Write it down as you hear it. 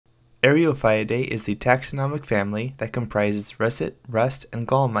Eriophyidae is the taxonomic family that comprises russet, rust, and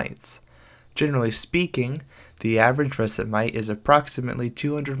gall mites. Generally speaking, the average russet mite is approximately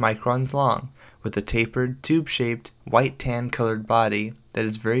 200 microns long, with a tapered, tube-shaped, white-tan colored body that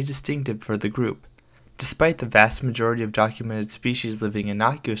is very distinctive for the group. Despite the vast majority of documented species living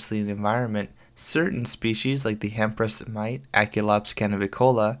innocuously in the environment, certain species like the hemp russet mite, Aculops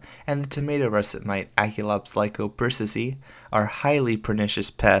canavicola, and the tomato russet mite, Aculops lycopersici, are highly pernicious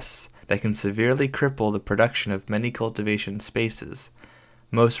pests that can severely cripple the production of many cultivation spaces.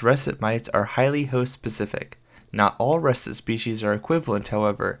 Most russet mites are highly host-specific. Not all russet species are equivalent,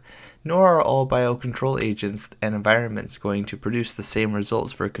 however, nor are all biocontrol agents and environments going to produce the same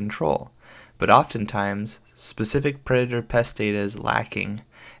results for control. But oftentimes, specific predator pest data is lacking,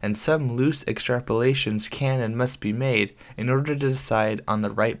 and some loose extrapolations can and must be made in order to decide on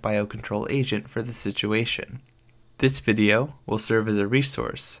the right biocontrol agent for the situation. This video will serve as a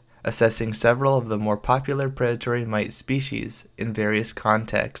resource, assessing several of the more popular predatory mite species in various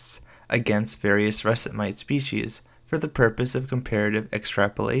contexts against various russet mite species for the purpose of comparative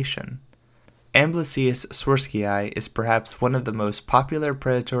extrapolation. Amblyseius swirskii is perhaps one of the most popular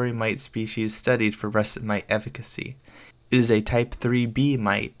predatory mite species studied for russet mite efficacy. It is a type 3b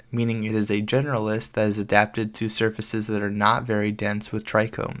mite, meaning it is a generalist that is adapted to surfaces that are not very dense with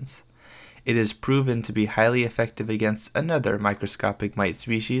trichomes. It is proven to be highly effective against another microscopic mite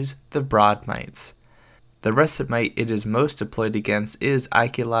species, the broad mites. The russet mite it is most deployed against is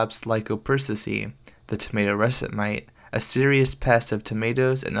Aculops lycopersici, the tomato russet mite, a serious pest of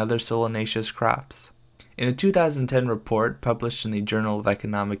tomatoes and other solanaceous crops. In a 2010 report published in the Journal of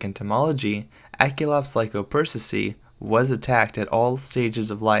Economic Entomology, Aculops lycopersici was attacked at all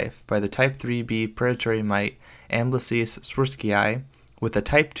stages of life by the type 3b predatory mite Amblyseius swirskii with a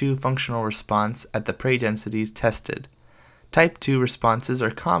type 2 functional response at the prey densities tested. Type 2 responses are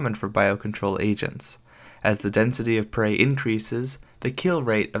common for biocontrol agents. As the density of prey increases, the kill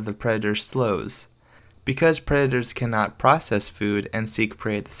rate of the predator slows. Because predators cannot process food and seek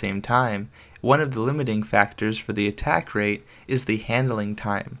prey at the same time, one of the limiting factors for the attack rate is the handling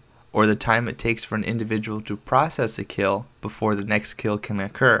time, or the time it takes for an individual to process a kill before the next kill can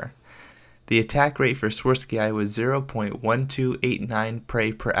occur. The attack rate for swirskii was 0.1289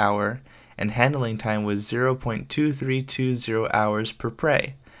 prey per hour, and handling time was 0.2320 hours per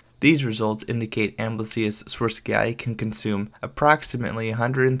prey. These results indicate Amblyseius swirskii can consume approximately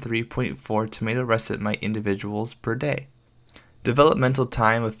 103.4 tomato russet mite individuals per day. Developmental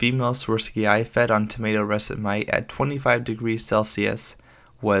time of female swirskii fed on tomato russet mite at 25 degrees Celsius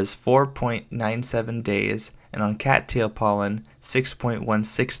was 4.97 days, and on cattail pollen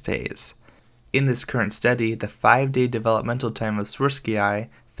 6.16 days. In this current study, the 5-day developmental time of swirskii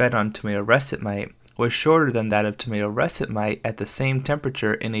fed on tomato russet mite was shorter than that of tomato russet mite at the same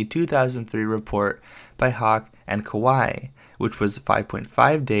temperature in a 2003 report by Hawk and Kawai, which was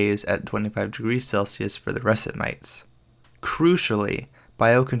 5.5 days at 25 degrees Celsius for the russet mites. Crucially,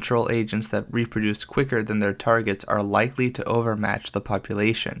 biocontrol agents that reproduce quicker than their targets are likely to overmatch the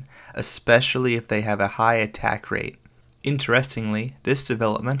population, especially if they have a high attack rate. Interestingly, this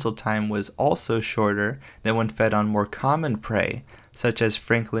developmental time was also shorter than when fed on more common prey, such as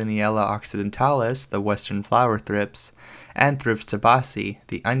Frankliniella occidentalis, the western flower thrips, and Thrips tabasi,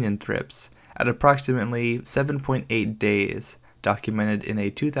 the onion thrips, at approximately 7.8 days, documented in a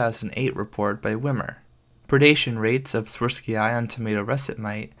 2008 report by Wimmer. Predation rates of swirskii on tomato russet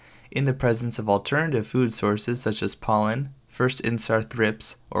mite, in the presence of alternative food sources such as pollen, first instar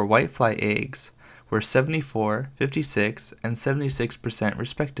thrips, or whitefly eggs, were 74, 56, and 76%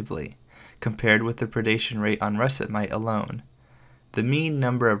 respectively, compared with the predation rate on russet mite alone. The mean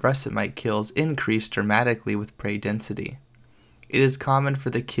number of russet mite kills increased dramatically with prey density. It is common for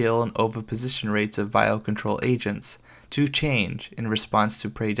the kill and oviposition rates of biocontrol agents to change in response to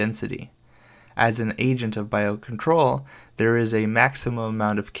prey density. As an agent of biocontrol, there is a maximum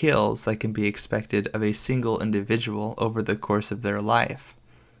amount of kills that can be expected of a single individual over the course of their life.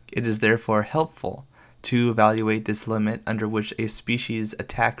 It is therefore helpful to evaluate this limit under which a species'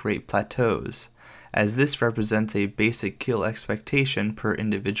 attack rate plateaus, as this represents a basic kill expectation per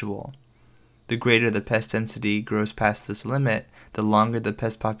individual. The greater the pest density grows past this limit, the longer the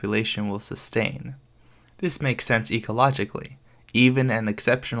pest population will sustain. This makes sense ecologically. Even an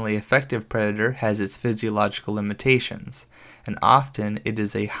exceptionally effective predator has its physiological limitations, and often it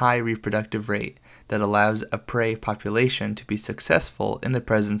is a high reproductive rate that allows a prey population to be successful in the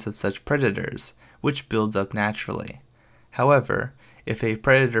presence of such predators, which builds up naturally. However, if a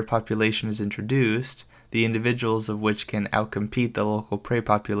predator population is introduced, the individuals of which can outcompete the local prey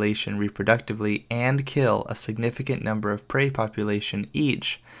population reproductively and kill a significant number of prey population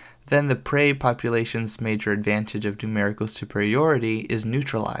each, then the prey population's major advantage of numerical superiority is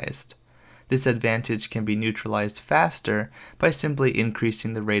neutralized. This advantage can be neutralized faster by simply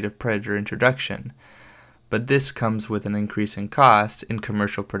increasing the rate of predator introduction, but this comes with an increase in cost in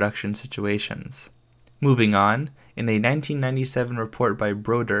commercial production situations. Moving on, in a 1997 report by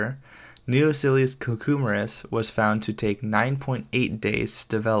Brodeur, Neosilius cucumeris was found to take 9.8 days to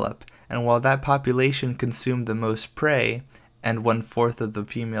develop, and while that population consumed the most prey, and 1/4 of the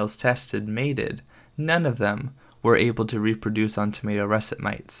females tested mated, none of them were able to reproduce on tomato russet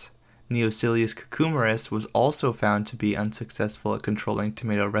mites. Neosilius cucumeris was also found to be unsuccessful at controlling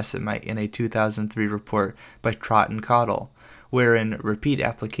tomato russet mite in a 2003 report by Trop and Cottle, wherein repeat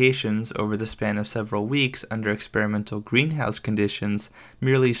applications over the span of several weeks under experimental greenhouse conditions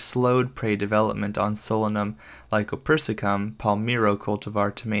merely slowed prey development on Solanum lycopersicum palmiro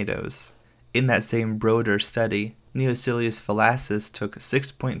cultivar tomatoes. In that same Brodeur study, Neosilius phallacis took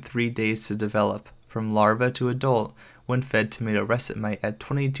 6.3 days to develop, from larva to adult, when fed tomato russet mite at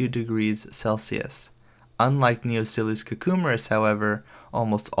 22 degrees Celsius. Unlike Neosilius cucumeris, however,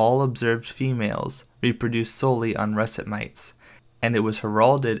 almost all observed females reproduced solely on russet mites, and it was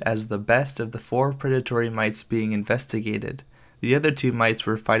heralded as the best of the 4 predatory mites being investigated. The other 2 mites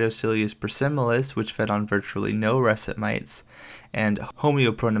were Phytoseiidae persimilis, which fed on virtually no russet mites, and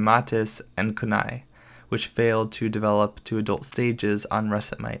Homeopronomatis and Kunai, which failed to develop to adult stages on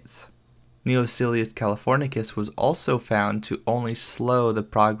russet mites. Neosilius californicus was also found to only slow the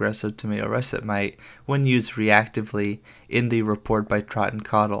progress of tomato russet mite when used reactively in the report by Trop and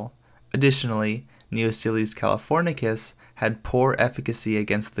Cottle. Additionally, Neosilius californicus had poor efficacy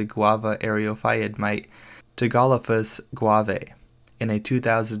against the guava Eriophyidae mite Tegalophus guavae in a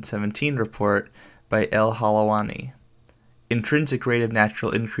 2017 report by El-Saway. Intrinsic rate of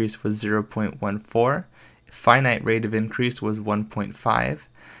natural increase was 0.14, finite rate of increase was 1.5,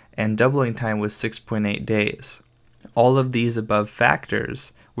 and doubling time was 6.8 days. All of these above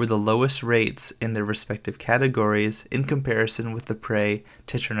factors were the lowest rates in their respective categories in comparison with the prey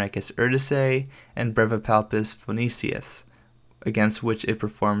Tetranychus urticae and Brevipalpus phoeniceus, against which it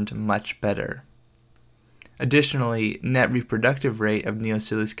performed much better. Additionally, net reproductive rate of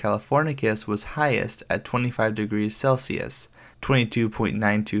Neosilius californicus was highest at 25 degrees Celsius,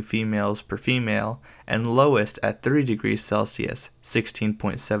 22.92 females per female, and lowest at 30 degrees Celsius,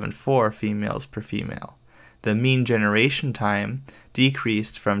 16.74 females per female. The mean generation time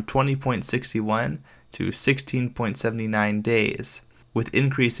decreased from 20.61 to 16.79 days, with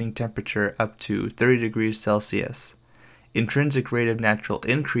increasing temperature up to 30 degrees Celsius. Intrinsic rate of natural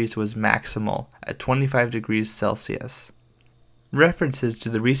increase was maximal at 25 degrees Celsius. References to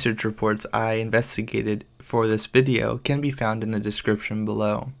the research reports I investigated for this video can be found in the description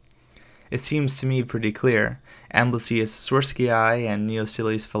below. It seems to me pretty clear. Amblyseius swirskii and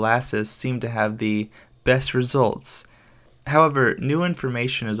Neosilius phallacis seem to have the best results. However, new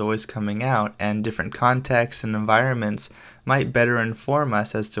information is always coming out, and different contexts and environments might better inform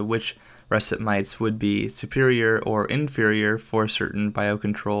us as to which russet mites would be superior or inferior for certain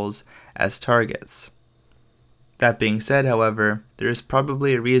biocontrols as targets. That being said, however, there is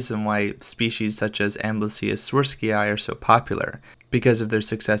probably a reason why species such as Amblyseius swirskii are so popular. Because of their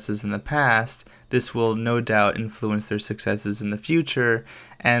successes in the past, this will no doubt influence their successes in the future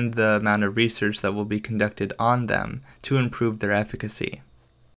and the amount of research that will be conducted on them to improve their efficacy.